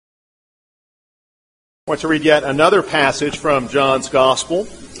I want to read yet another passage from John's Gospel.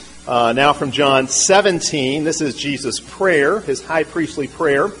 Now from John 17. This is Jesus' prayer, his high priestly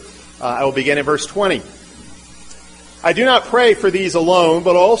prayer. I will begin in verse 20. I do not pray for these alone,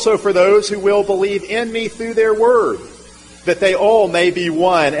 but also for those who will believe in me through their word, that they all may be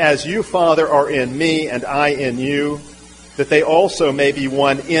one, as you, Father, are in me and I in you, that they also may be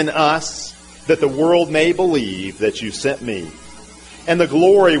one in us, that the world may believe that you sent me. And the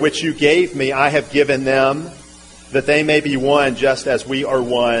glory which you gave me I have given them, that they may be one just as we are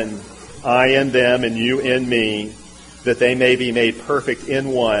one, I in them and you in me, that they may be made perfect in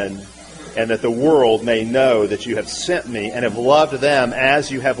one, and that the world may know that you have sent me and have loved them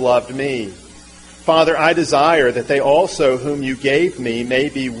as you have loved me. Father, I desire that they also whom you gave me may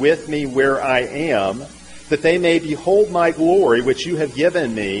be with me where I am, that they may behold my glory which you have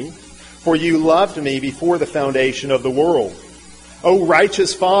given me, for you loved me before the foundation of the world. O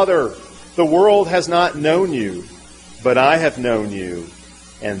righteous Father, the world has not known you, but I have known you,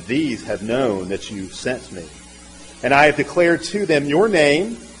 and these have known that you sent me. And I have declared to them your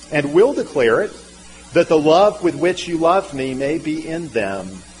name, and will declare it, that the love with which you loved me may be in them,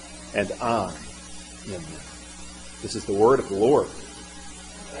 and I in them. This is the word of the Lord.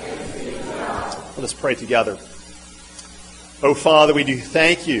 Let us pray together. O Father, we do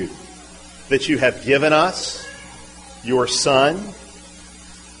thank you that you have given us your Son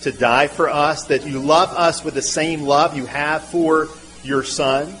to die for us, that you love us with the same love you have for your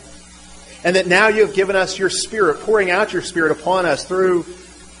Son, and that now you have given us your Spirit, pouring out your Spirit upon us through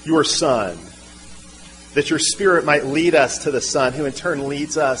your Son, that your Spirit might lead us to the Son, who in turn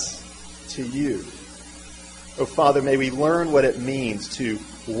leads us to you. Oh, Father, may we learn what it means to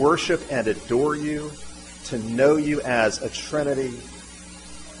worship and adore you, to know you as a Trinity,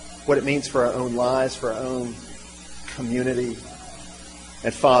 what it means for our own lives, for our own community.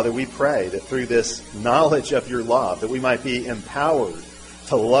 And Father, we pray that through this knowledge of your love, that we might be empowered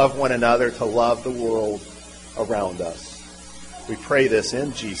to love one another, to love the world around us. We pray this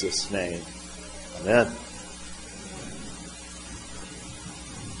in Jesus' name. Amen.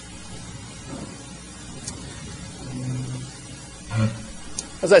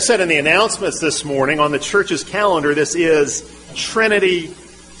 As I said in the announcements this morning, on the church's calendar, this is Trinity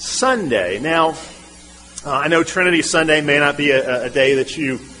Sunday. Now, I know Trinity Sunday may not be a day that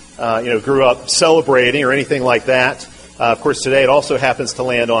you grew up celebrating or anything like that. Of course, today it also happens to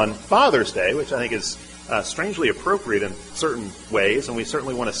land on Father's Day, which I think is strangely appropriate in certain ways, and we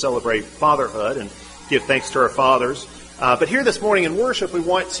certainly want to celebrate fatherhood and give thanks to our fathers. But here this morning in worship, we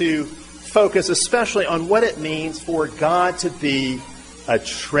want to focus especially on what it means for God to be a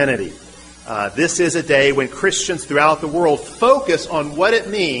Trinity. This is a day when Christians throughout the world focus on what it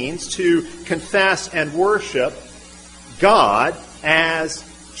means to confess and worship God as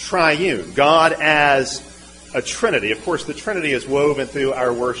triune, God as a Trinity. Of course, the Trinity is woven through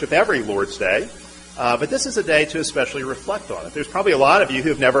our worship every Lord's Day, but this is a day to especially reflect on it. There's probably a lot of you who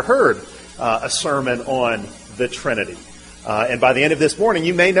have never heard a sermon on the Trinity. And by the end of this morning,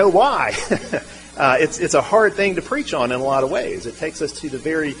 you may know why. It's a hard thing to preach on in a lot of ways. It takes us to the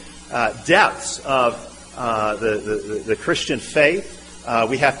very depths of the Christian faith.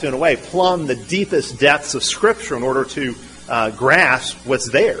 We have to, in a way, plumb the deepest depths of Scripture in order to grasp what's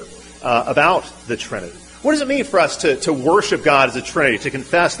there about the Trinity. What does it mean for us to worship God as a Trinity, to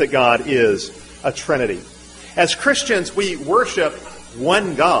confess that God is a Trinity? As Christians, we worship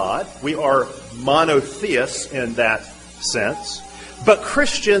one God. We are monotheists in that sense. But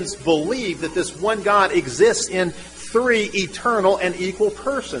Christians believe that this one God exists in three eternal and equal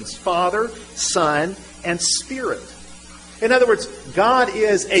persons: Father, Son, and Spirit. In other words, God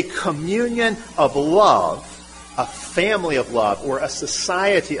is a communion of love, a family of love, or a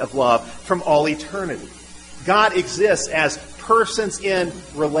society of love from all eternity. God exists as persons in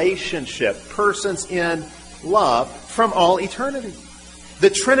relationship, persons in love from all eternity. The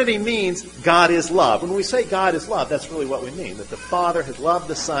Trinity means God is love. When we say God is love, that's really what we mean, that the Father has loved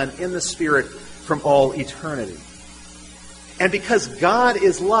the Son in the Spirit from all eternity. And because God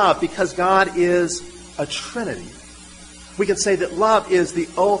is love, because God is a Trinity, we can say that love is the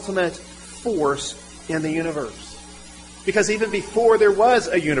ultimate force in the universe. Because even before there was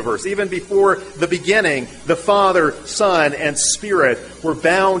a universe, even before the beginning, the Father, Son, and Spirit were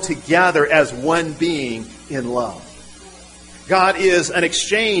bound together as one being in love. God is an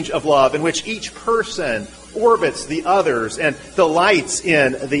exchange of love in which each person orbits the others and delights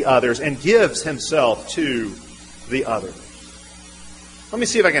in the others and gives himself to the others. Let me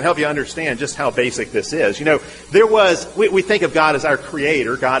see if I can help you understand just how basic this is. You know, we think of God as our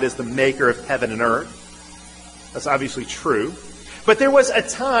creator. God is the maker of heaven and earth. That's obviously true. But there was a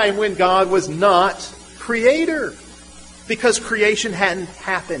time when God was not creator, because creation hadn't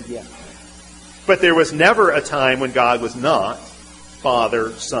happened yet. But there was never a time when God was not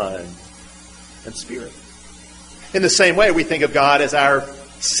Father, Son, and Spirit. In the same way, we think of God as our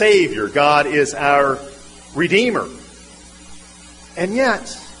Savior. God is our Redeemer. And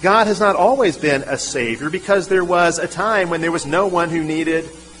yet, God has not always been a Savior, because there was a time when there was no one who needed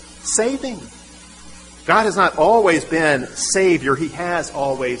saving. God has not always been Savior. He has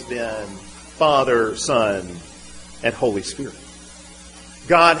always been Father, Son, and Holy Spirit.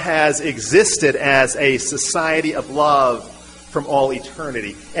 God has existed as a society of love from all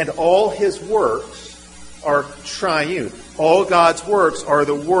eternity. And all His works are triune. All God's works are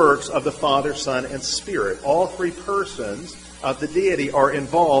the works of the Father, Son, and Spirit. All three persons of the deity are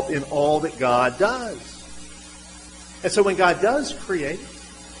involved in all that God does. And so when God does create,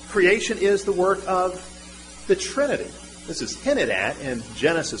 creation is the work of the Trinity. This is hinted at in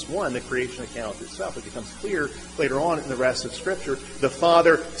Genesis 1, the creation account itself. It becomes clear later on in the rest of Scripture. The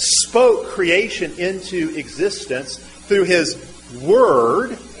Father spoke creation into existence through His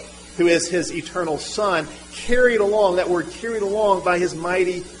Word, who is His eternal Son, carried along, that word carried along by His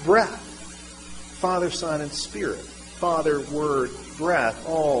mighty breath. Father, Son, and Spirit. Father, Word, breath,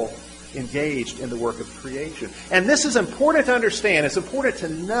 all engaged in the work of creation. And this is important to understand. It's important to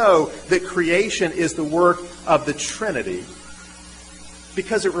know that creation is the work of the Trinity,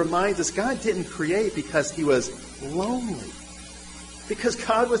 because it reminds us God didn't create because He was lonely. Because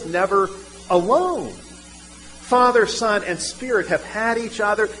God was never alone. Father, Son, and Spirit have had each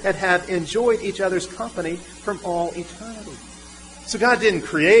other and have enjoyed each other's company from all eternity. So God didn't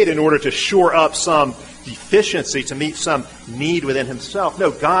create in order to shore up some deficiency, to meet some need within Himself. No,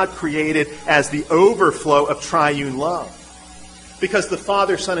 God created as the overflow of triune love. Because the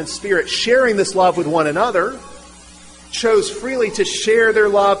Father, Son, and Spirit, sharing this love with one another, chose freely to share their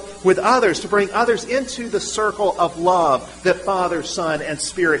love with others, to bring others into the circle of love that Father, Son, and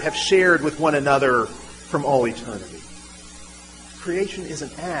Spirit have shared with one another from all eternity. Creation is an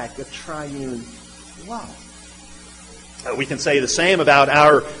act of triune love. We can say the same about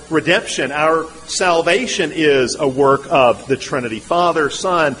our redemption. Our salvation is a work of the Trinity. Father,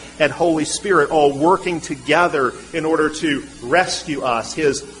 Son, and Holy Spirit all working together in order to rescue us,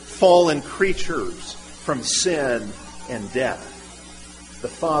 His fallen creatures, from sin and death. The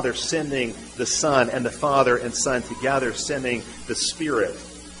Father sending the Son, and the Father and Son together sending the Spirit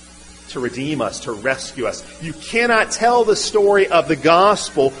to redeem us, to rescue us. You cannot tell the story of the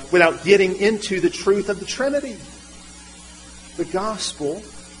gospel without getting into the truth of the Trinity. The gospel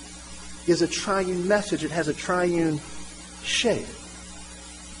is a triune message. It has a triune shape.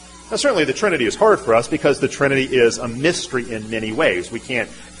 Now, certainly the Trinity is hard for us because the Trinity is a mystery in many ways. We can't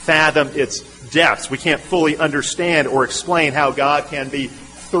fathom its depths. We can't fully understand or explain how God can be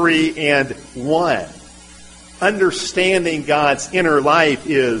three and one. Understanding God's inner life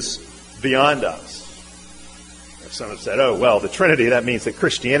is beyond us. Some have said, oh, well, the Trinity, that means that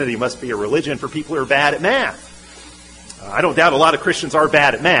Christianity must be a religion for people who are bad at math. I don't doubt a lot of Christians are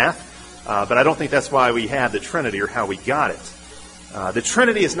bad at math, but I don't think that's why we have the Trinity or how we got it. The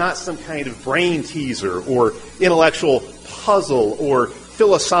Trinity is not some kind of brain teaser or intellectual puzzle or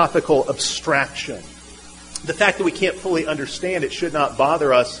philosophical abstraction. The fact that we can't fully understand it should not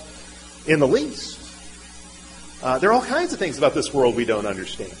bother us in the least. There are all kinds of things about this world we don't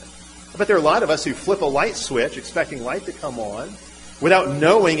understand. But there are a lot of us who flip a light switch expecting light to come on without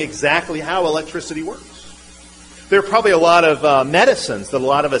knowing exactly how electricity works. There are probably a lot of medicines that a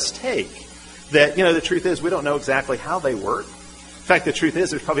lot of us take that, the truth is we don't know exactly how they work. In fact, the truth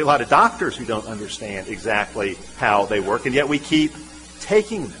is there's probably a lot of doctors who don't understand exactly how they work, and yet we keep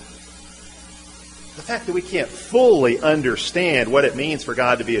taking them. The fact that we can't fully understand what it means for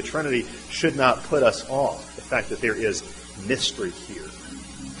God to be a Trinity should not put us off the fact that there is mystery here.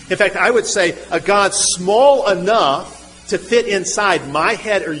 In fact, I would say a God small enough to fit inside my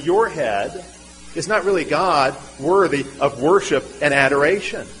head or your head is not really God worthy of worship and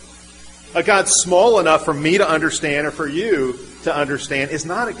adoration. A God small enough for me to understand or for you to understand is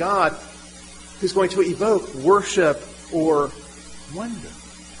not a God who's going to evoke worship or wonder.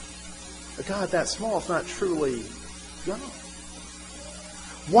 A God that small is not truly God.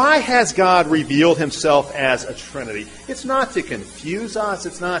 Why has God revealed Himself as a Trinity? It's not to confuse us.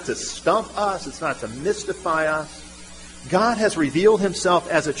 It's not to stump us. It's not to mystify us. God has revealed Himself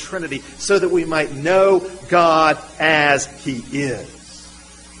as a Trinity so that we might know God as He is.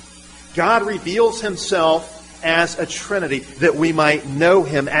 God reveals Himself as a Trinity that we might know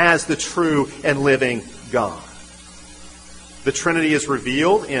Him as the true and living God. The Trinity is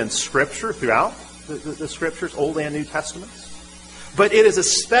revealed in Scripture throughout the Scriptures, Old and New Testaments. But it is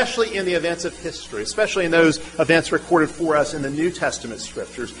especially in the events of history, especially in those events recorded for us in the New Testament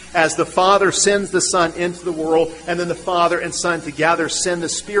Scriptures, as the Father sends the Son into the world, and then the Father and Son together send the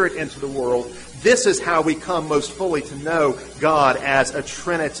Spirit into the world. This is how we come most fully to know God as a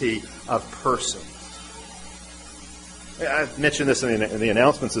Trinity of persons. I've mentioned this in the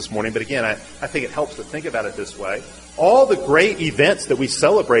announcements this morning, but again, I think it helps to think about it this way. All the great events that we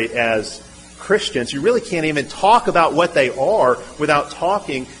celebrate as Christians, you really can't even talk about what they are without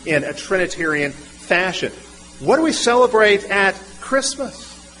talking in a Trinitarian fashion. What do we celebrate at Christmas?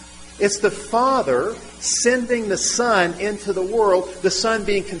 It's the Father sending the Son into the world, the Son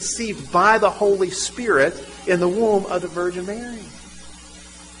being conceived by the Holy Spirit in the womb of the Virgin Mary.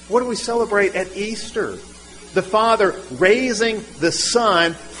 What do we celebrate at Easter? The Father raising the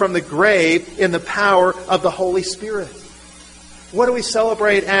Son from the grave in the power of the Holy Spirit. What do we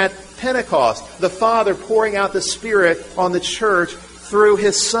celebrate at Pentecost? The Father pouring out the Spirit on the church through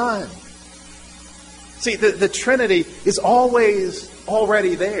His Son. See, the Trinity is always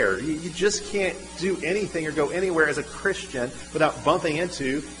already there. You just can't do anything or go anywhere as a Christian without bumping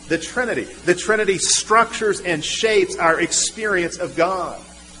into the Trinity. The Trinity structures and shapes our experience of God.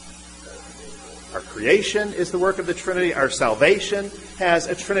 Our creation is the work of the Trinity. Our salvation has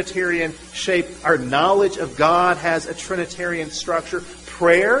a Trinitarian shape. Our knowledge of God has a Trinitarian structure.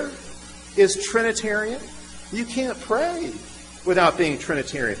 Prayer is Trinitarian. You can't pray without being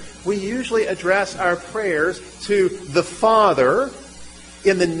Trinitarian. We usually address our prayers to the Father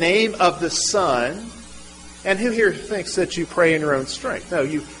in the name of the Son. And who here thinks that you pray in your own strength? No,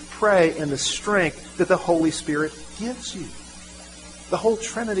 you pray in the strength that the Holy Spirit gives you. The whole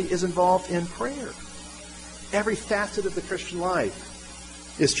Trinity is involved in prayer. Every facet of the Christian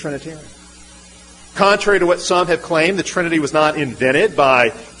life is Trinitarian. Contrary to what some have claimed, the Trinity was not invented by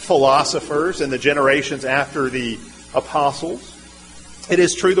philosophers in the generations after the apostles. It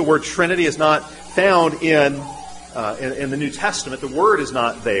is true the word Trinity is not found in the New Testament. The word is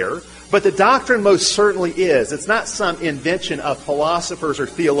not there. But the doctrine most certainly is. It's not some invention of philosophers or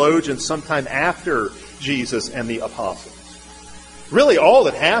theologians sometime after Jesus and the apostles. Really, all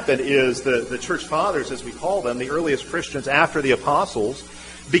that happened is the church fathers, as we call them, the earliest Christians after the apostles,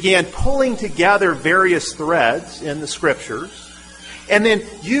 began pulling together various threads in the Scriptures and then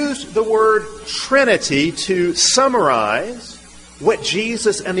used the word Trinity to summarize what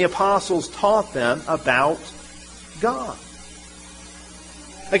Jesus and the apostles taught them about God.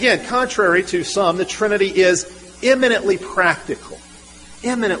 Again, contrary to some, the Trinity is eminently practical.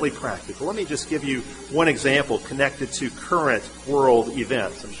 Eminently practical. Let me just give you one example connected to current world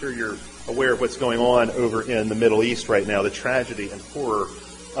events. I'm sure you're aware of what's going on over in the Middle East right now, the tragedy and horror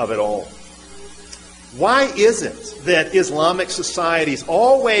of it all. Why is it that Islamic societies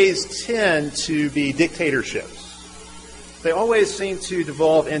always tend to be dictatorships? They always seem to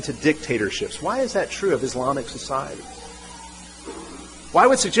devolve into dictatorships. Why is that true of Islamic societies? Well, I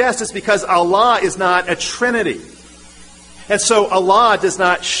would suggest it's because Allah is not a Trinity. And so Allah does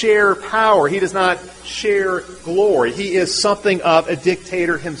not share power. He does not share glory. He is something of a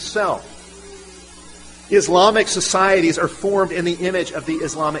dictator himself. Islamic societies are formed in the image of the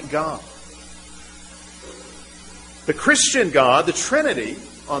Islamic God. The Christian God, the Trinity,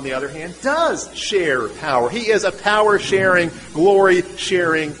 on the other hand, does share power. He is a power-sharing,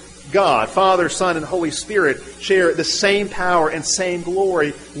 glory-sharing God. Father, Son, and Holy Spirit share the same power and same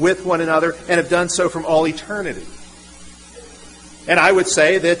glory with one another and have done so from all eternity. And I would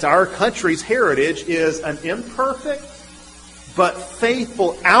say that our country's heritage is an imperfect but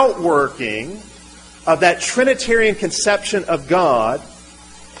faithful outworking of that Trinitarian conception of God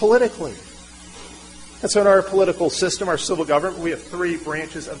politically. And so in our political system, our civil government, we have three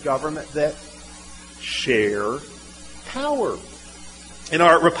branches of government that share power. In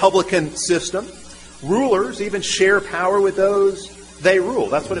our Republican system, rulers even share power with those they rule.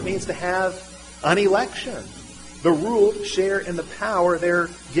 That's what it means to have an election. The ruled share in the power they're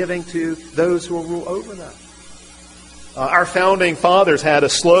giving to those who will rule over them. Our founding fathers had a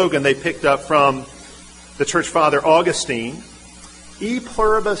slogan they picked up from the church father Augustine, E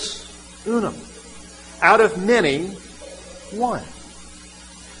pluribus unum, out of many, one.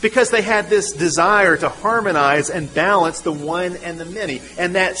 Because they had this desire to harmonize and balance the one and the many.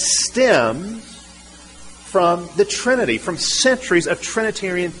 And that stems from the Trinity, from centuries of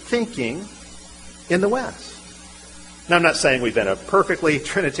Trinitarian thinking in the West. Now, I'm not saying we've been a perfectly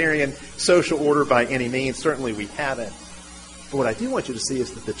Trinitarian social order by any means. Certainly we haven't. But what I do want you to see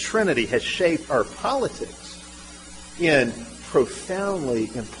is that the Trinity has shaped our politics in profoundly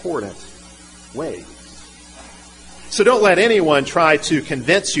important ways. So don't let anyone try to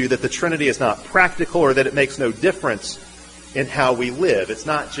convince you that the Trinity is not practical or that it makes no difference in how we live. It's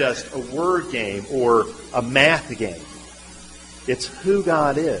not just a word game or a math game. It's who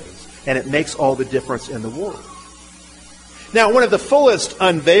God is, and it makes all the difference in the world. Now, one of the fullest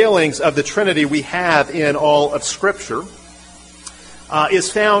unveilings of the Trinity we have in all of Scripture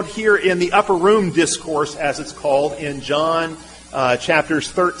is found here in the Upper Room Discourse, as it's called, in John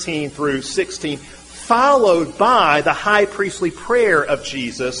chapters 13 through 16, followed by the high priestly prayer of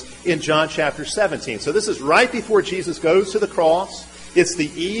Jesus in John chapter 17. So this is right before Jesus goes to the cross. It's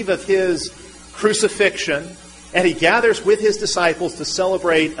the eve of his crucifixion, and he gathers with his disciples to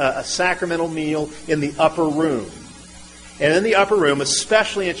celebrate a sacramental meal in the upper room. And in the upper room,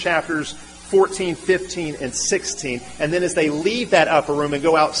 especially in chapters 14, 15, and 16, and then as they leave that upper room and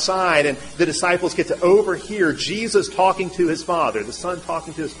go outside, and the disciples get to overhear Jesus talking to his Father, the Son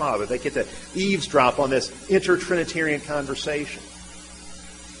talking to his Father. They get to eavesdrop on this inter-Trinitarian conversation.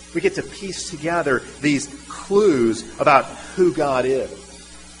 We get to piece together these clues about who God is.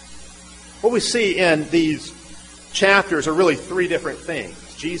 What we see in these chapters are really three different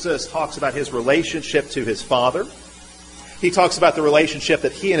things. Jesus talks about his relationship to his Father. He talks about the relationship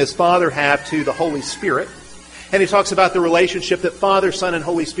that he and his Father have to the Holy Spirit. And he talks about the relationship that Father, Son, and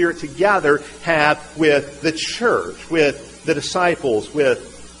Holy Spirit together have with the church, with the disciples,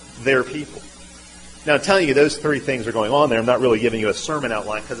 with their people. Now, I'm telling you those three things are going on there. I'm not really giving you a sermon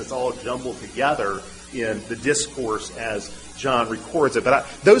outline because it's all jumbled together in the discourse as John records it. But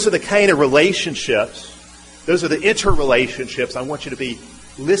those are the kind of relationships, those are the interrelationships I want you to be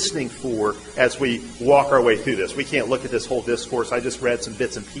listening for as we walk our way through this. We can't look at this whole discourse. I just read some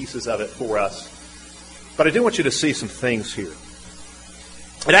bits and pieces of it for us. But I do want you to see some things here.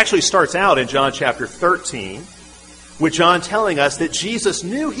 It actually starts out in John chapter 13 with John telling us that Jesus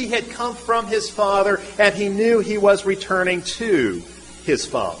knew he had come from his Father and he knew he was returning to his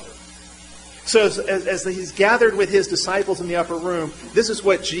Father. So as he's gathered with his disciples in the upper room, this is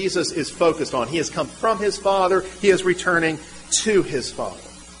what Jesus is focused on. He has come from his Father. He is returning to his Father.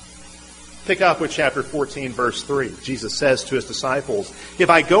 Pick up with chapter 14, verse 3. Jesus says to his disciples, "If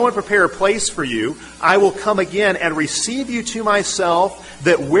I go and prepare a place for you, I will come again and receive you to myself,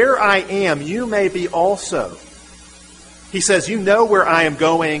 that where I am, you may be also." He says, you know where I am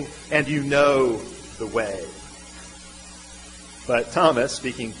going, and you know the way. But Thomas,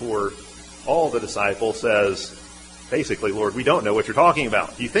 speaking for all the disciples, says, basically, Lord, we don't know what you're talking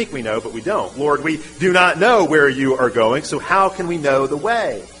about. You think we know, but we don't. Lord, we do not know where you are going, so how can we know the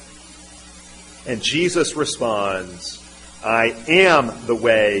way? And Jesus responds, I am the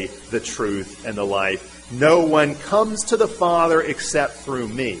way, the truth, and the life. No one comes to the Father except through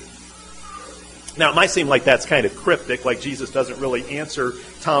me. Now, it might seem like that's kind of cryptic, like Jesus doesn't really answer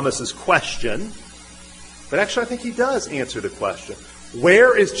Thomas's question. But actually, I think he does answer the question.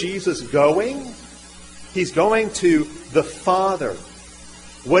 Where is Jesus going? He's going to the Father.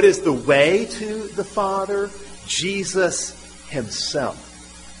 What is the way to the Father? Jesus himself.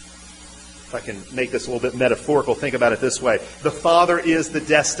 If I can make this a little bit metaphorical, think about it this way. The Father is the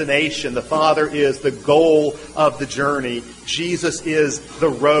destination. The Father is the goal of the journey. Jesus is the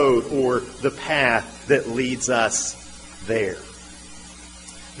road or the path that leads us there.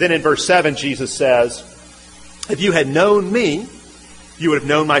 Then in verse 7, Jesus says, if you had known me, you would have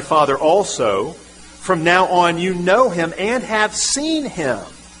known my Father also. From now on, you know him and have seen him.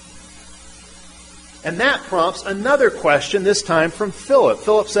 And that prompts another question, this time from Philip.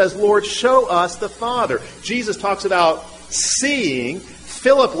 Philip says, Lord, show us the Father. Jesus talks about seeing.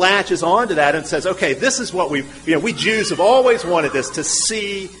 Philip latches onto that and says, okay, this is what we Jews have always wanted this, to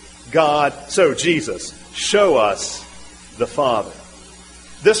see God. So Jesus, show us the Father.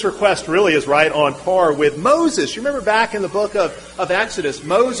 This request really is right on par with Moses. You remember back in the book of Exodus,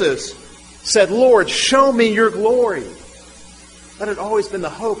 Moses said, Lord, show me your glory. That had always been the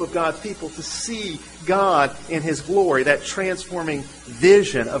hope of God's people, to see God in his glory, that transforming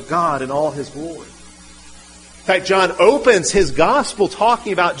vision of God in all his glory. In fact, John opens his gospel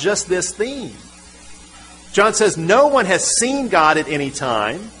talking about just this theme. John says, no one has seen God at any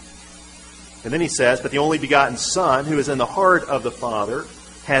time. And then he says, but the only begotten Son, who is in the heart of the Father,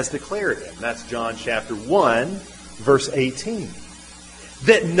 has declared him. That's John chapter 1, verse 18.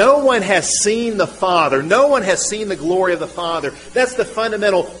 That no one has seen the Father. No one has seen the glory of the Father. That's the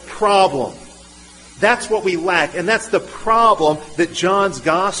fundamental problem. That's what we lack. And that's the problem that John's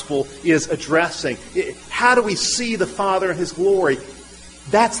gospel is addressing. How do we see the Father in his glory?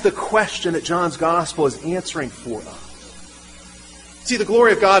 That's the question that John's gospel is answering for us. See, the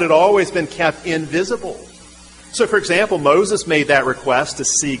glory of God had always been kept invisible. So, for example, Moses made that request to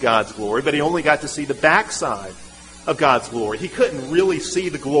see God's glory, but he only got to see the backside of God's glory. He couldn't really see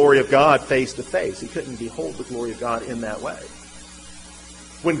the glory of God face to face. He couldn't behold the glory of God in that way.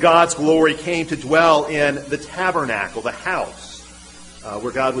 When God's glory came to dwell in the tabernacle, the house,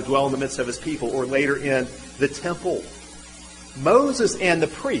 where God would dwell in the midst of his people, or later in the temple, Moses and the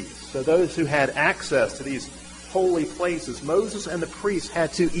priests, so those who had access to these holy places, Moses and the priests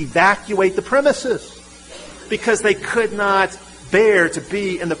had to evacuate the premises because they could not bear to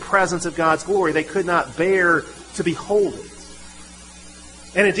be in the presence of God's glory. They could not bear to behold it.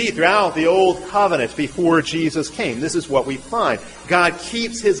 And indeed, throughout the Old Covenant, before Jesus came, this is what we find. God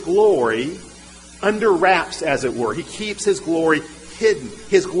keeps his glory under wraps, as it were. He keeps his glory hidden.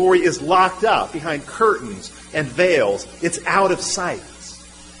 His glory is locked up behind curtains and veils. It's out of sight.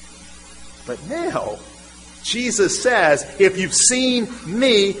 But now, Jesus says, if you've seen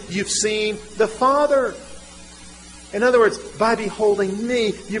me, you've seen the Father. In other words, by beholding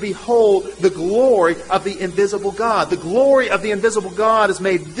me, you behold the glory of the invisible God. The glory of the invisible God is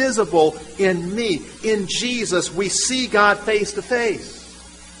made visible in me. In Jesus, we see God face to face.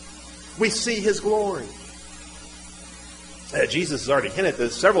 We see his glory. Jesus has already hinted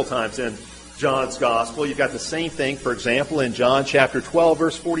this several times in John's Gospel. You've got the same thing, for example, in John chapter 12,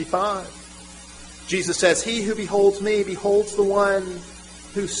 verse 45. Jesus says, he who beholds me beholds the one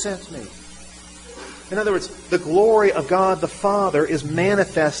who sent me. In other words, the glory of God the Father is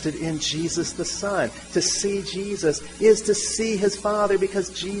manifested in Jesus the Son. To see Jesus is to see his Father because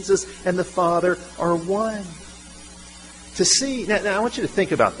Jesus and the Father are one. To see, now I want you to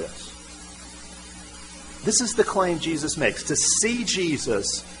think about this. This is the claim Jesus makes. To see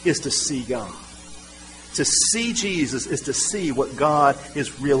Jesus is to see God. To see Jesus is to see what God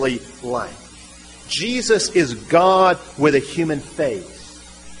is really like. Jesus is God with a human face.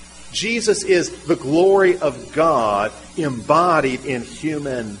 Jesus is the glory of God embodied in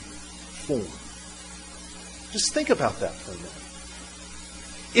human form. Just think about that for a minute.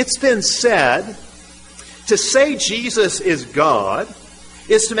 It's been said, to say Jesus is God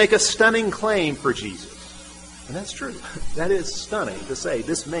is to make a stunning claim for Jesus. And that's true. That is stunning to say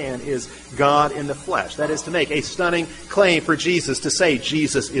this man is God in the flesh. That is to make a stunning claim for Jesus, to say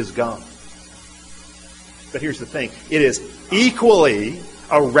Jesus is God. But here's the thing. It is equally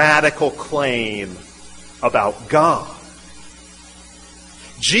a radical claim about God.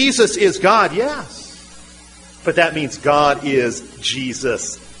 Jesus is God, yes. But that means God is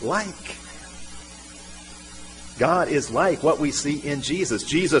Jesus-like. God is like what we see in Jesus.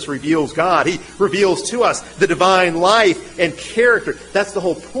 Jesus reveals God. He reveals to us the divine life and character. That's the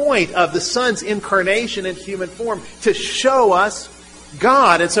whole point of the Son's incarnation in human form, to show us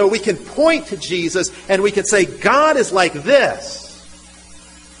God. And so we can point to Jesus and we can say, God is like this.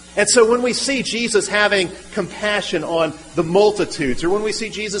 And so when we see Jesus having compassion on the multitudes, or when we see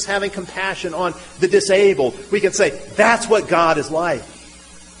Jesus having compassion on the disabled, we can say, that's what God is like.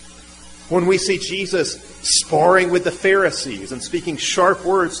 When we see Jesus sparring with the Pharisees and speaking sharp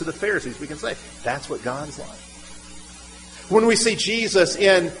words to the Pharisees, we can say, that's what God is like. When we see Jesus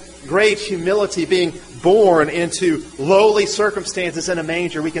in great humility being born into lowly circumstances in a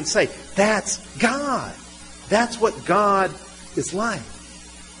manger, we can say, that's God. That's what God is like.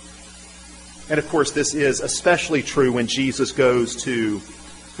 And of course, this is especially true when Jesus goes to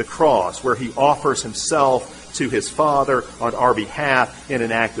the cross, where he offers himself to his Father on our behalf in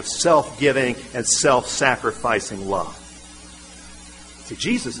an act of self-giving and self-sacrificing love. See,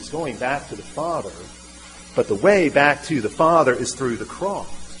 Jesus is going back to the Father, but the way back to the Father is through the cross.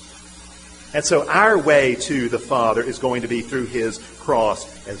 And so our way to the Father is going to be through his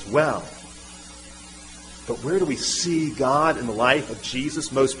cross as well. But where do we see God in the life of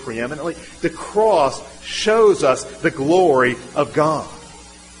Jesus most preeminently? The cross shows us the glory of God.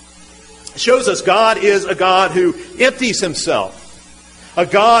 It shows us God is a God who empties himself, a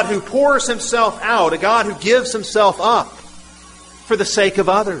God who pours himself out, a God who gives himself up for the sake of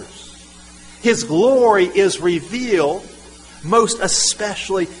others. His glory is revealed most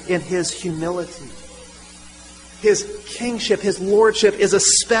especially in his humility. His kingship, his lordship is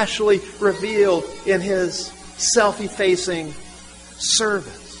especially revealed in his self-effacing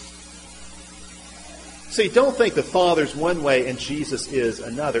service. See, don't think the Father's one way and Jesus is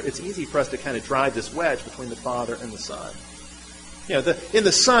another. It's easy for us to kind of drive this wedge between the Father and the Son. You know, in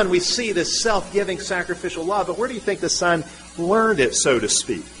the Son we see this self-giving sacrificial love, but where do you think the Son learned it, so to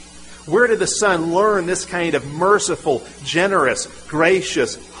speak? Where did the Son learn this kind of merciful, generous,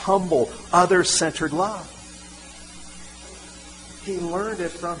 gracious, humble, other-centered love? He learned it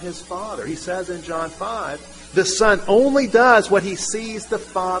from his Father. He says in John 5, the Son only does what he sees the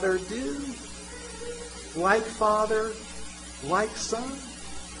Father do. Like Father, like Son.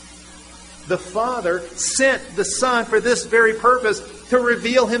 The Father sent the Son for this very purpose, to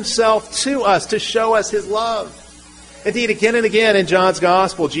reveal himself to us, to show us his love. Indeed, again and again in John's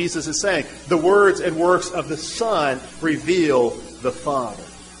Gospel, Jesus is saying, the words and works of the Son reveal the Father.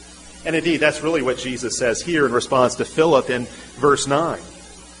 And indeed, that's really what Jesus says here in response to Philip in verse 9.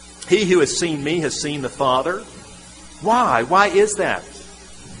 He who has seen me has seen the Father. Why? Why is that?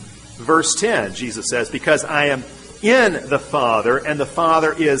 Verse 10, Jesus says, because I am in the Father, and the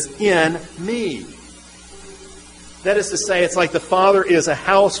Father is in me. That is to say, it's like the Father is a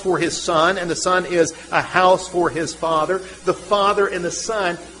house for his Son, and the Son is a house for his Father. The Father and the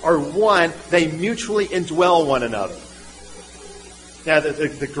Son are one. They mutually indwell one another. Now,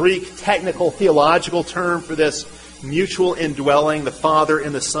 the Greek technical theological term for this mutual indwelling, the Father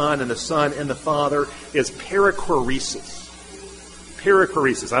in the Son and the Son in the Father, is perichoresis.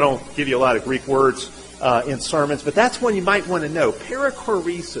 Perichoresis. I don't give you a lot of Greek words in sermons, but that's one you might want to know.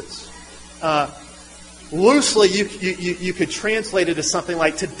 Perichoresis. Loosely, you could translate it as something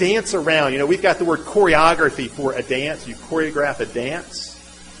like to dance around. You know, we've got the word choreography for a dance. You choreograph a dance.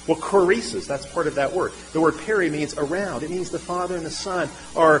 Well, choresis, that's part of that word. The word peri means around. It means the Father and the Son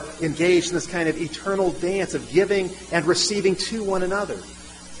are engaged in this kind of eternal dance of giving and receiving to one another.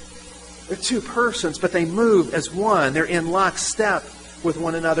 They're two persons, but they move as one. They're in lockstep with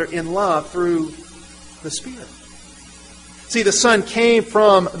one another in love through the Spirit. See, the Son came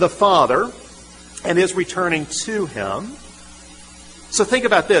from the Father and is returning to him. So think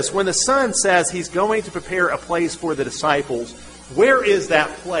about this. When the Son says he's going to prepare a place for the disciples, where is that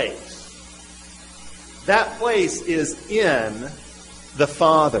place? That place is in the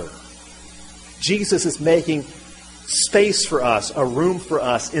Father. Jesus is making space for us, a room for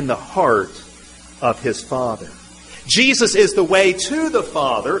us in the heart of his Father. Jesus is the way to the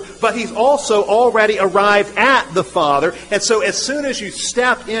Father, but he's also already arrived at the Father. And so as soon as you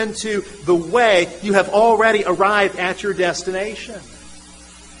step into the way, you have already arrived at your destination.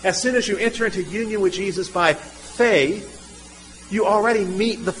 As soon as you enter into union with Jesus by faith, you already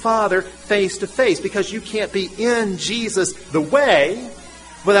meet the Father face to face, because you can't be in Jesus, the way,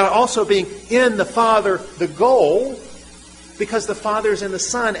 without also being in the Father, the goal, because the Father is in the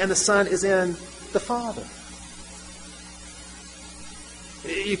Son and the Son is in the Father.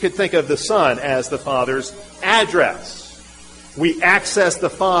 You could think of the Son as the Father's address. We access the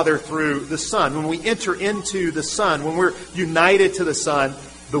Father through the Son. When we enter into the Son, when we're united to the Son,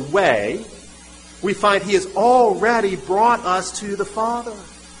 the way, we find he has already brought us to the Father.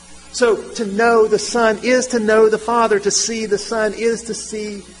 So to know the Son is to know the Father. To see the Son is to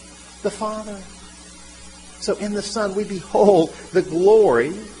see the Father. So in the Son we behold the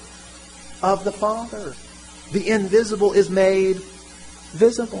glory of the Father. The invisible is made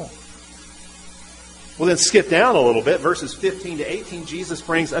visible. Well, then skip down a little bit. Verses 15 to 18, Jesus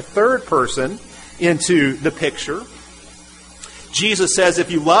brings a third person into the picture. Jesus says,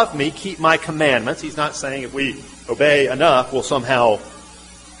 if you love me, keep my commandments. He's not saying if we obey enough, we'll somehow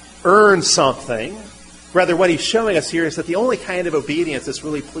earn something. Rather, what he's showing us here is that the only kind of obedience that's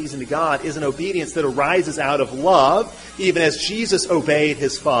really pleasing to God is an obedience that arises out of love, even as Jesus obeyed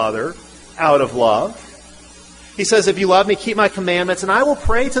his Father out of love. He says, if you love me, keep my commandments, and I will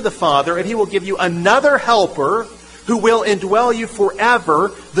pray to the Father, and he will give you another helper who will indwell you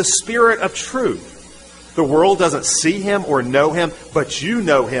forever, the Spirit of truth. The world doesn't see him or know him, but you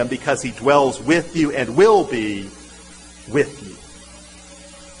know him because he dwells with you and will be with you.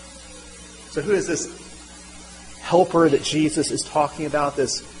 So who is this helper that Jesus is talking about,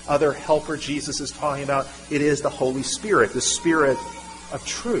 this other helper Jesus is talking about? It is the Holy Spirit, the Spirit of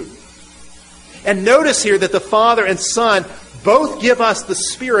truth. And notice here that the Father and Son both give us the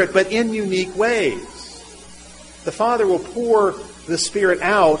Spirit, but in unique ways. The Father will pour the Spirit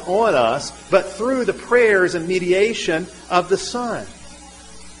out on us, but through the prayers and mediation of the Son.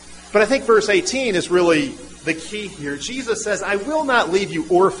 But I think verse 18 is really the key here. Jesus says, I will not leave you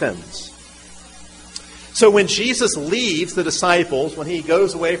orphans. So when Jesus leaves the disciples, when he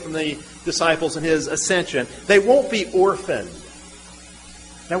goes away from the disciples in his ascension, they won't be orphaned.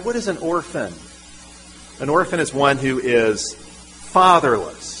 Now, what is an orphan? An orphan is one who is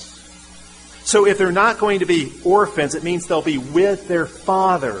fatherless. So if they're not going to be orphans, it means they'll be with their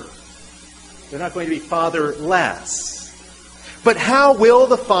father. They're not going to be fatherless. But how will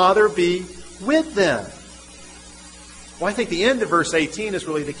the Father be with them? Well, I think the end of verse 18 is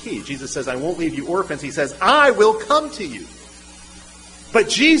really the key. Jesus says, I won't leave you orphans. He says, I will come to you. But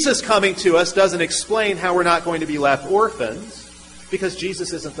Jesus coming to us doesn't explain how we're not going to be left orphans, because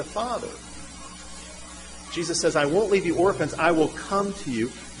Jesus isn't the Father. Jesus says, I won't leave you orphans, I will come to you.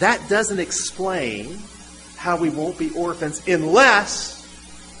 That doesn't explain how we won't be orphans unless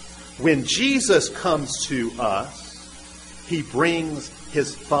when Jesus comes to us, he brings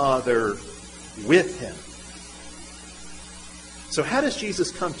his Father with him. So how does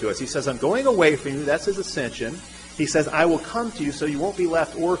Jesus come to us? He says, I'm going away from you. That's his ascension. He says, I will come to you so you won't be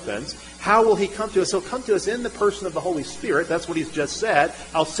left orphans. How will he come to us? He'll come to us in the person of the Holy Spirit. That's what he's just said.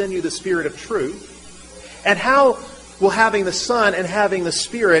 I'll send you the Spirit of truth. And how will having the Son and having the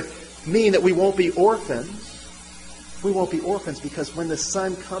Spirit mean that we won't be orphans? We won't be orphans because when the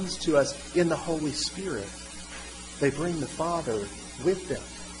Son comes to us in the Holy Spirit, they bring the Father with them.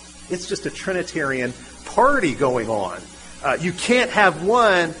 It's just a Trinitarian party going on. You can't have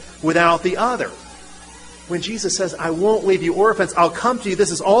one without the other. When Jesus says, I won't leave you orphans, I'll come to you,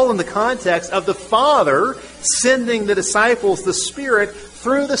 this is all in the context of the Father sending the disciples the Spirit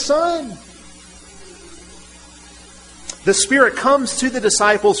through the Son. The Spirit comes to the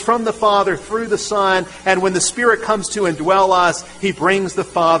disciples from the Father through the Son, and when the Spirit comes to indwell us, he brings the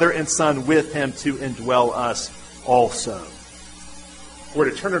Father and Son with him to indwell us also. Or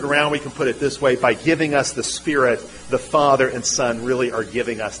to turn it around, we can put it this way. By giving us the Spirit, the Father and Son really are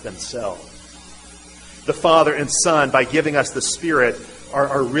giving us themselves. The Father and Son, by giving us the Spirit,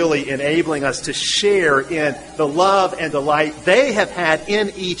 are really enabling us to share in the love and delight they have had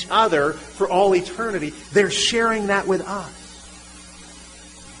in each other for all eternity. They're sharing that with us.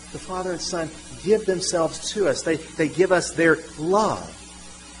 The Father and Son give themselves to us. They give us their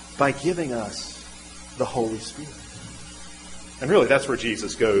love by giving us the Holy Spirit. And really, that's where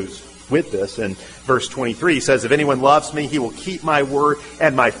Jesus goes with this. In verse 23, he says, if anyone loves me, he will keep my word,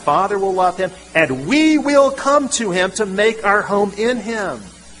 and my Father will love him, and we will come to him to make our home in him.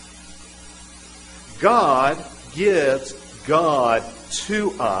 God gives God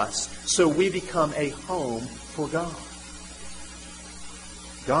to us, so we become a home for God.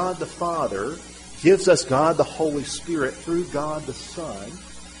 God the Father gives us God the Holy Spirit through God the Son.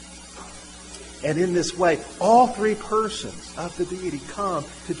 And in this way, all three persons of the deity come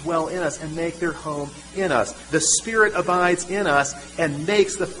to dwell in us and make their home in us. The Spirit abides in us and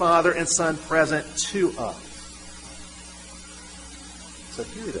makes the Father and Son present to us. So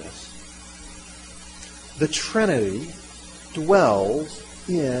hear this. The Trinity dwells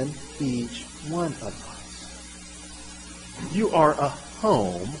in each one of us. You are a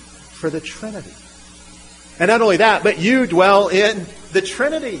home for the Trinity. And not only that, but you dwell in the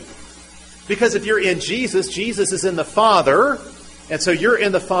Trinity. Because if you're in Jesus, Jesus is in the Father, and so you're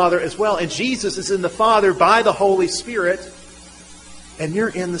in the Father as well. And Jesus is in the Father by the Holy Spirit, and you're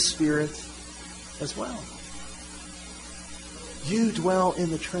in the Spirit as well. You dwell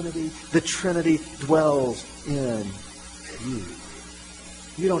in the Trinity. The Trinity dwells in you.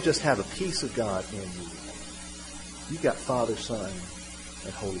 You don't just have a piece of God in you. You've got Father, Son,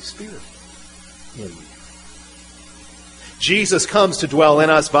 and Holy Spirit in you. Jesus comes to dwell in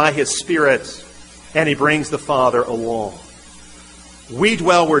us by his Spirit, and he brings the Father along. We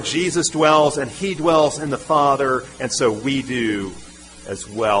dwell where Jesus dwells, and he dwells in the Father, and so we do as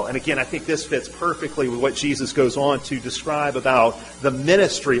well. And again, I think this fits perfectly with what Jesus goes on to describe about the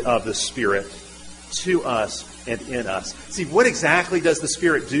ministry of the Spirit to us and in us. See, what exactly does the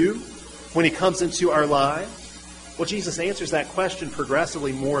Spirit do when he comes into our lives? Well, Jesus answers that question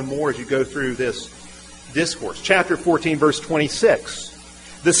progressively more and more as you go through this discourse. Chapter 14, verse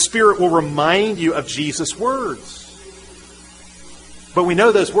 26. The Spirit will remind you of Jesus' words. But we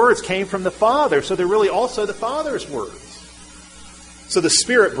know those words came from the Father, so they're really also the Father's words. So the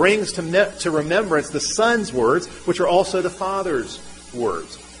Spirit brings to remembrance the Son's words, which are also the Father's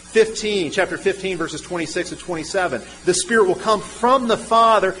words. Chapter 15, verses 26 and 27. The Spirit will come from the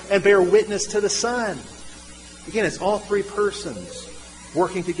Father and bear witness to the Son. Again, it's all three persons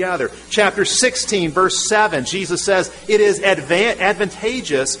working together. Chapter 16, verse 7, Jesus says, it is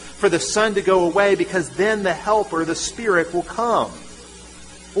advantageous for the Son to go away because then the Helper, the Spirit, will come.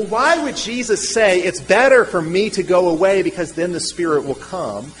 Well, why would Jesus say it's better for me to go away because then the Spirit will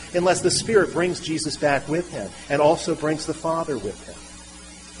come, unless the Spirit brings Jesus back with him and also brings the Father with him?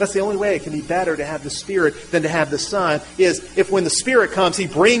 That's the only way it can be better to have the Spirit than to have the Son, is if when the Spirit comes, he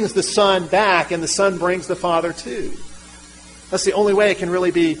brings the Son back and the Son brings the Father too. That's the only way it can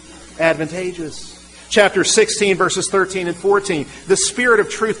really be advantageous. Chapter 16, verses 13 and 14. The Spirit of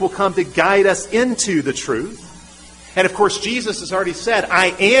truth will come to guide us into the truth. And of course, Jesus has already said,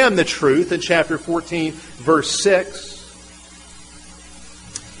 I am the truth in chapter 14, verse 6.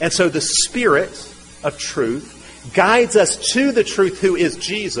 And so the Spirit of truth guides us to the truth, who is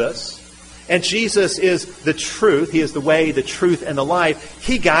Jesus. And Jesus is the truth. He is the way, the truth, and the life.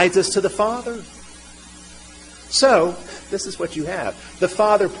 He guides us to the Father. So, this is what you have. The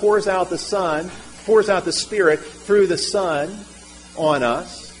Father pours out the Son, pours out the Spirit through the Son on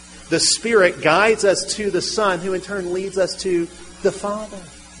us. The Spirit guides us to the Son, who in turn leads us to the Father.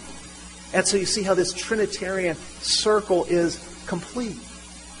 And so you see how this Trinitarian circle is complete.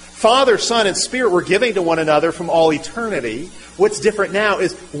 Father, Son, and Spirit were giving to one another from all eternity. What's different now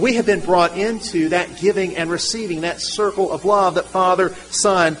is we have been brought into that giving and receiving, that circle of love that Father,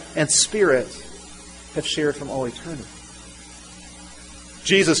 Son, and Spirit have shared from all eternity.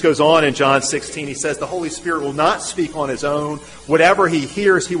 Jesus goes on in John 16. He says, the Holy Spirit will not speak on His own. Whatever He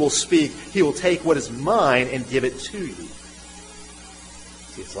hears, He will speak. He will take what is mine and give it to you.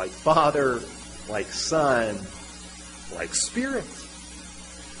 See, it's like Father, like Son, like Spirit.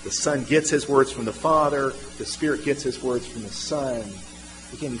 The Son gets His words from the Father. The Spirit gets His words from the Son.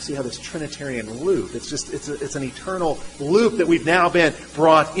 Again, you see how this Trinitarian loop, it's an eternal loop that we've now been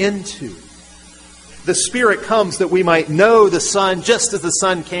brought into. The Spirit comes that we might know the Son, just as the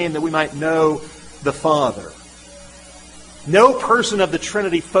Son came that we might know the Father. No person of the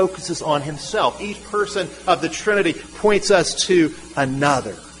Trinity focuses on himself. Each person of the Trinity points us to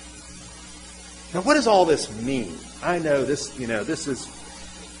another. Now, what does all this mean? I know this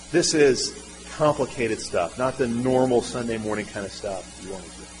is complicated stuff, not the normal Sunday morning kind of stuff you want to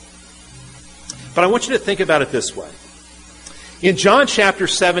do. But I want you to think about it this way. In John chapter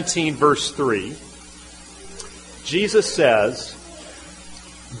 17, verse 3, Jesus says,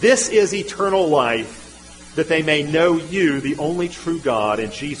 "This is eternal life, that they may know you, the only true God,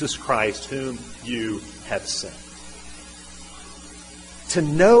 and Jesus Christ, whom you have sent." To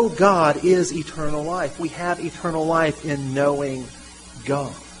know God is eternal life. We have eternal life in knowing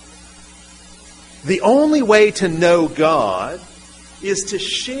God. The only way to know God is to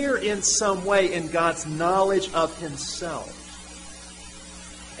share in some way in God's knowledge of Himself.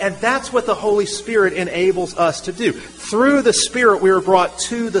 And that's what the Holy Spirit enables us to do. Through the Spirit, we are brought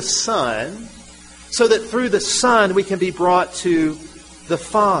to the Son, so that through the Son, we can be brought to the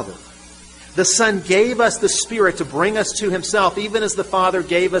Father. The Son gave us the Spirit to bring us to Himself, even as the Father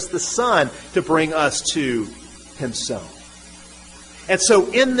gave us the Son to bring us to Himself. And so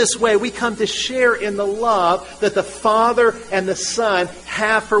in this way, we come to share in the love that the Father and the Son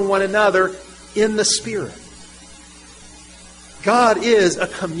have for one another in the Spirit. God is a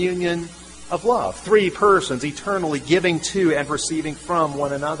communion of love. Three persons eternally giving to and receiving from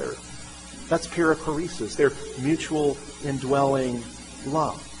one another. That's perichoresis, their mutual indwelling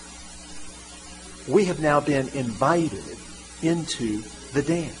love. We have now been invited into the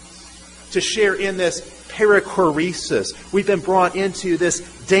dance to share in this perichoresis. We've been brought into this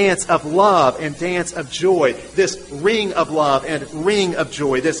dance of love and dance of joy, this ring of love and ring of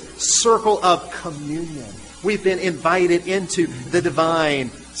joy, this circle of communion. We've been invited into the divine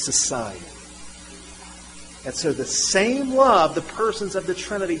society. And so the same love the persons of the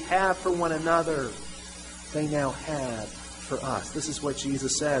Trinity have for one another, they now have for us. This is what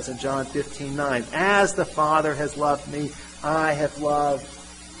Jesus says in John 15:9. As the Father has loved me, I have loved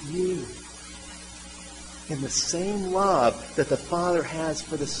you. In the same love that the Father has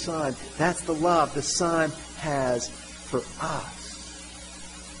for the Son, that's the love the Son has for us.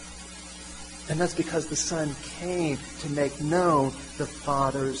 And that's because the Son came to make known the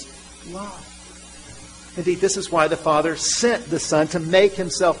Father's love. Indeed, this is why the Father sent the Son to make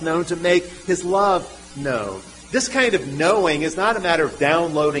Himself known, to make His love known. This kind of knowing is not a matter of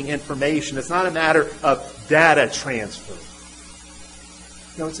downloading information. It's not a matter of data transfer.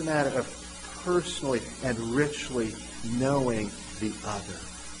 No, it's a matter of personally and richly knowing the other.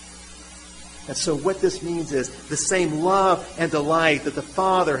 And so what this means is the same love and delight that the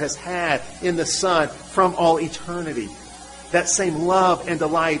Father has had in the Son from all eternity. That same love and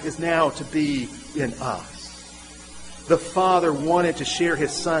delight is now to be in us. The Father wanted to share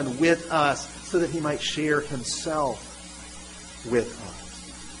His Son with us so that He might share Himself with us.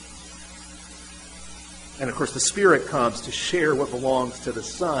 And of course the Spirit comes to share what belongs to the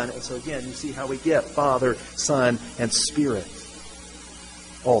Son. And so again, you see how we get Father, Son, and Spirit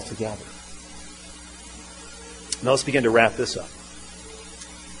all together. Now let's begin to wrap this up.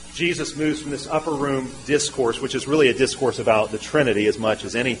 Jesus moves from this upper room discourse, which is really a discourse about the Trinity as much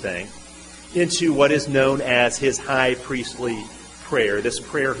as anything, into what is known as His high priestly prayer. This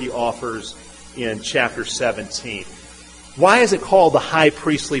prayer He offers in chapter 17. Why is it called the high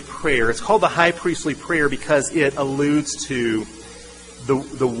priestly prayer? It's called the high priestly prayer because it alludes to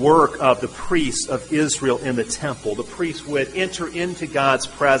the work of the priests of Israel in the temple. The priests would enter into God's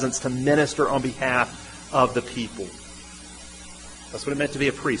presence to minister on behalf of the people. That's what it meant to be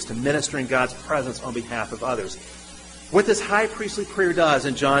a priest, to minister in God's presence on behalf of others. What this high priestly prayer does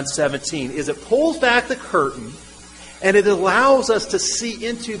in John 17 is it pulls back the curtain And it allows us to see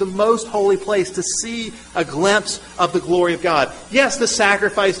into the most holy place, to see a glimpse of the glory of God. Yes, the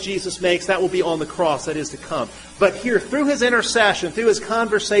sacrifice Jesus makes, that will be on the cross, that is to come. But here, through his intercession, through his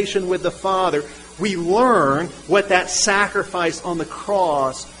conversation with the Father, we learn what that sacrifice on the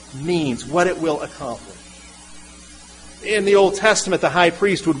cross means, what it will accomplish. In the Old Testament, the high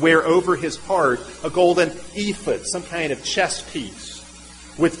priest would wear over his heart a golden ephod, some kind of chest piece,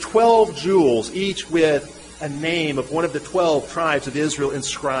 with 12 jewels, each with a name of one of the 12 tribes of Israel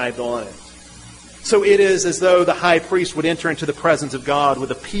inscribed on it. So it is as though the high priest would enter into the presence of God with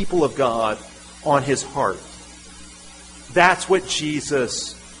the people of God on his heart. That's what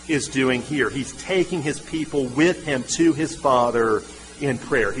Jesus is doing here. He's taking his people with him to his Father in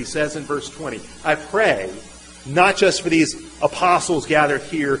prayer. He says in verse 20, I pray not just for these apostles gathered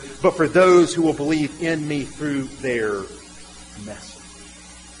here, but for those who will believe in me through their message.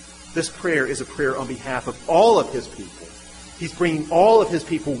 This prayer is a prayer on behalf of all of his people. He's bringing all of his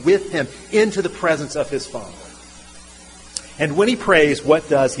people with him into the presence of his Father. And when he prays, what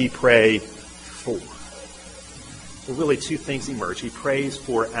does he pray for? Well, really two things emerge. He prays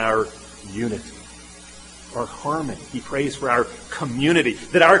for our unity, our harmony. He prays for our community,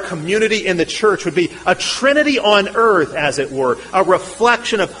 that our community in the church would be a Trinity on earth, as it were, a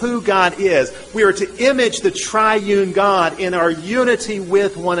reflection of who God is. We are to image the triune God in our unity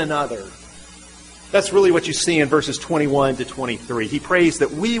with one another. That's really what you see in verses 21 to 23. He prays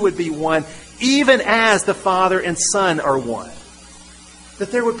that we would be one, even as the Father and Son are one. That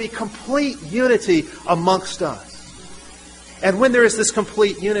there would be complete unity amongst us. And when there is this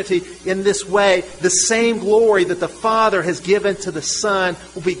complete unity in this way, the same glory that the Father has given to the Son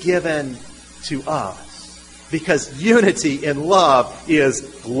will be given to us. Because unity in love is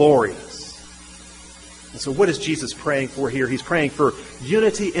glorious. And so what is Jesus praying for here? He's praying for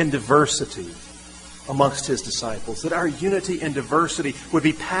unity in diversity amongst his disciples. That our unity in diversity would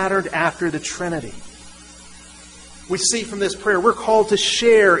be patterned after the Trinity. We see from this prayer, we're called to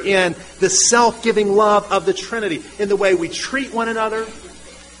share in the self-giving love of the Trinity, in the way we treat one another,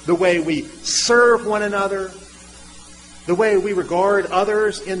 the way we serve one another, the way we regard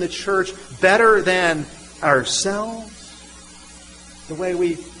others in the church better than ourselves, the way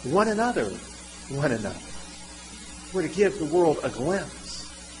we one another. We're to give the world a glimpse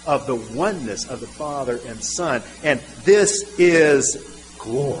of the oneness of the Father and Son, and this is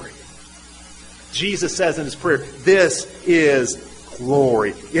glory. Jesus says in his prayer, this is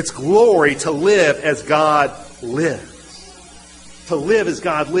glory. It's glory to live as God lives. To live as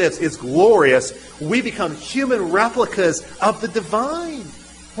God lives is glorious. We become human replicas of the divine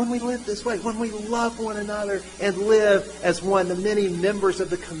when we live this way, when we love one another and live as one, the many members of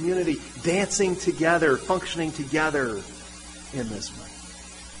the community dancing together, functioning together in this way.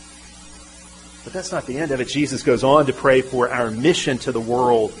 But that's not the end of it. Jesus goes on to pray for our mission to the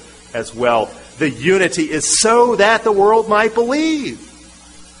world as well. The unity is so that the world might believe.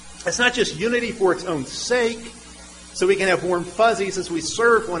 It's not just unity for its own sake, so we can have warm fuzzies as we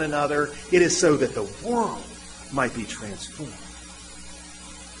serve one another. It is so that the world might be transformed.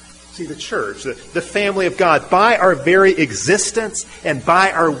 See, the church, the family of God, by our very existence and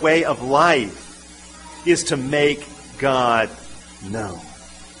by our way of life, is to make God known.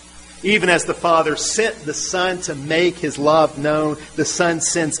 Even as the Father sent the Son to make his love known, the Son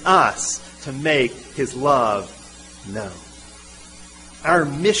sends us to make his love known. Our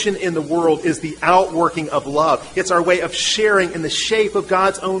mission in the world is the outworking of love. It's our way of sharing in the shape of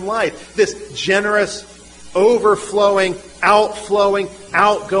God's own life. This generous, overflowing, outflowing,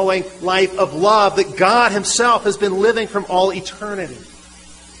 outgoing life of love that God himself has been living from all eternity.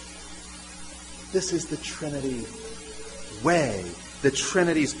 This is the Trinity way. The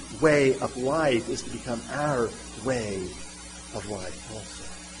Trinity's way of life is to become our way of life also.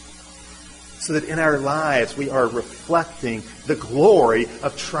 So that in our lives we are reflecting the glory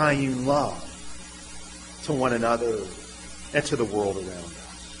of triune love to one another and to the world around us.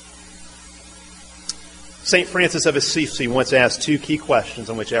 St. Francis of Assisi once asked two key questions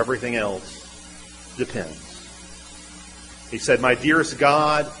on which everything else depends. He said, "My dearest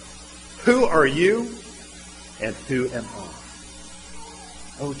God, who are you and who am I?"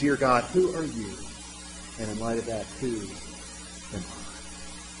 Oh, dear God, who are you? And in light of that, who am I?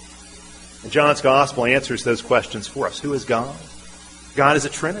 And John's Gospel answers those questions for us. Who is God? God is a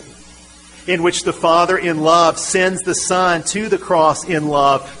Trinity, in which the Father in love sends the Son to the cross in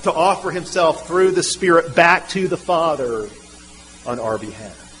love to offer himself through the Spirit back to the Father on our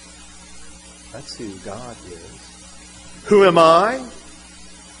behalf. That's who God is. Who am I?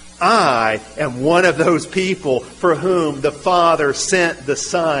 I am one of those people for whom the Father sent the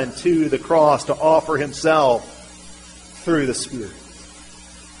Son to the cross to offer himself through the Spirit,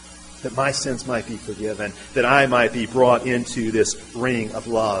 that my sins might be forgiven, that I might be brought into this ring of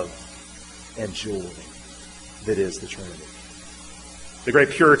love and joy that is the Trinity. The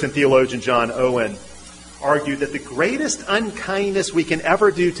great Puritan theologian John Owen argued that the greatest unkindness we can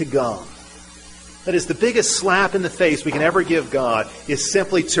ever do to God, that is the biggest slap in the face we can ever give God, is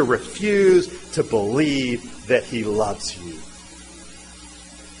simply to refuse to believe that He loves you.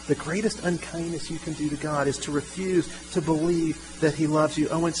 The greatest unkindness you can do to God is to refuse to believe that He loves you.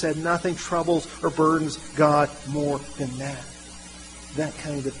 Owen said nothing troubles or burdens God more than that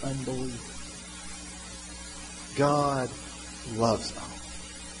kind of unbelief. God loves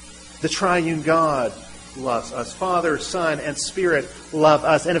us. The triune God loves us. Father, Son, and Spirit love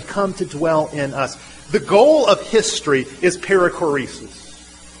us and have come to dwell in us. The goal of history is perichoresis.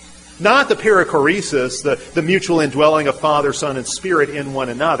 Not the perichoresis, the mutual indwelling of Father, Son, and Spirit in one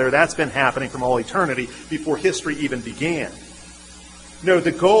another. That's been happening from all eternity before history even began. No,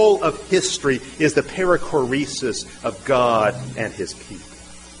 the goal of history is the perichoresis of God and His people.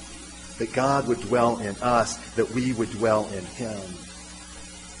 That God would dwell in us, that we would dwell in Him.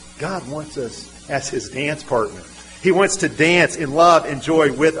 God wants us as His dance partner. He wants to dance in love and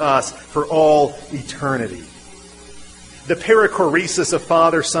joy with us for all eternity. The perichoresis of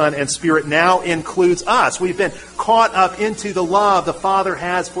Father, Son, and Spirit now includes us. We've been caught up into the love the Father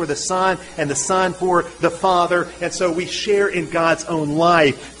has for the Son and the Son for the Father. And so we share in God's own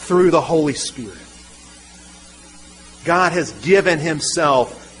life through the Holy Spirit. God has given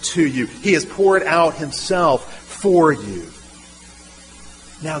Himself to you. He has poured out Himself for you.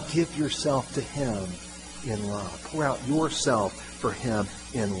 Now give yourself to Him in love. Pour out yourself for Him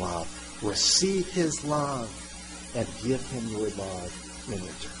in love. Receive His love and give Him your love in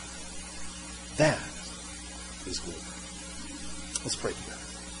return. That is glory. Let's pray together.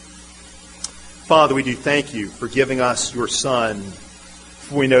 Father, we do thank You for giving us Your Son.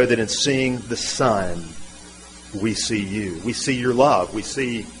 For we know that in seeing the Son, we see You. We see Your love. We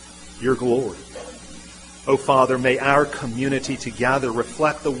see Your glory. Oh, Father, may our community together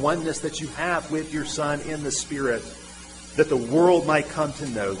reflect the oneness that You have with Your Son in the Spirit, that the world might come to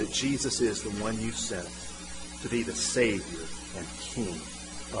know that Jesus is the one You sent to be the Savior and King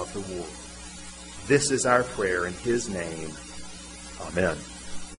of the world. This is our prayer in His name. Amen.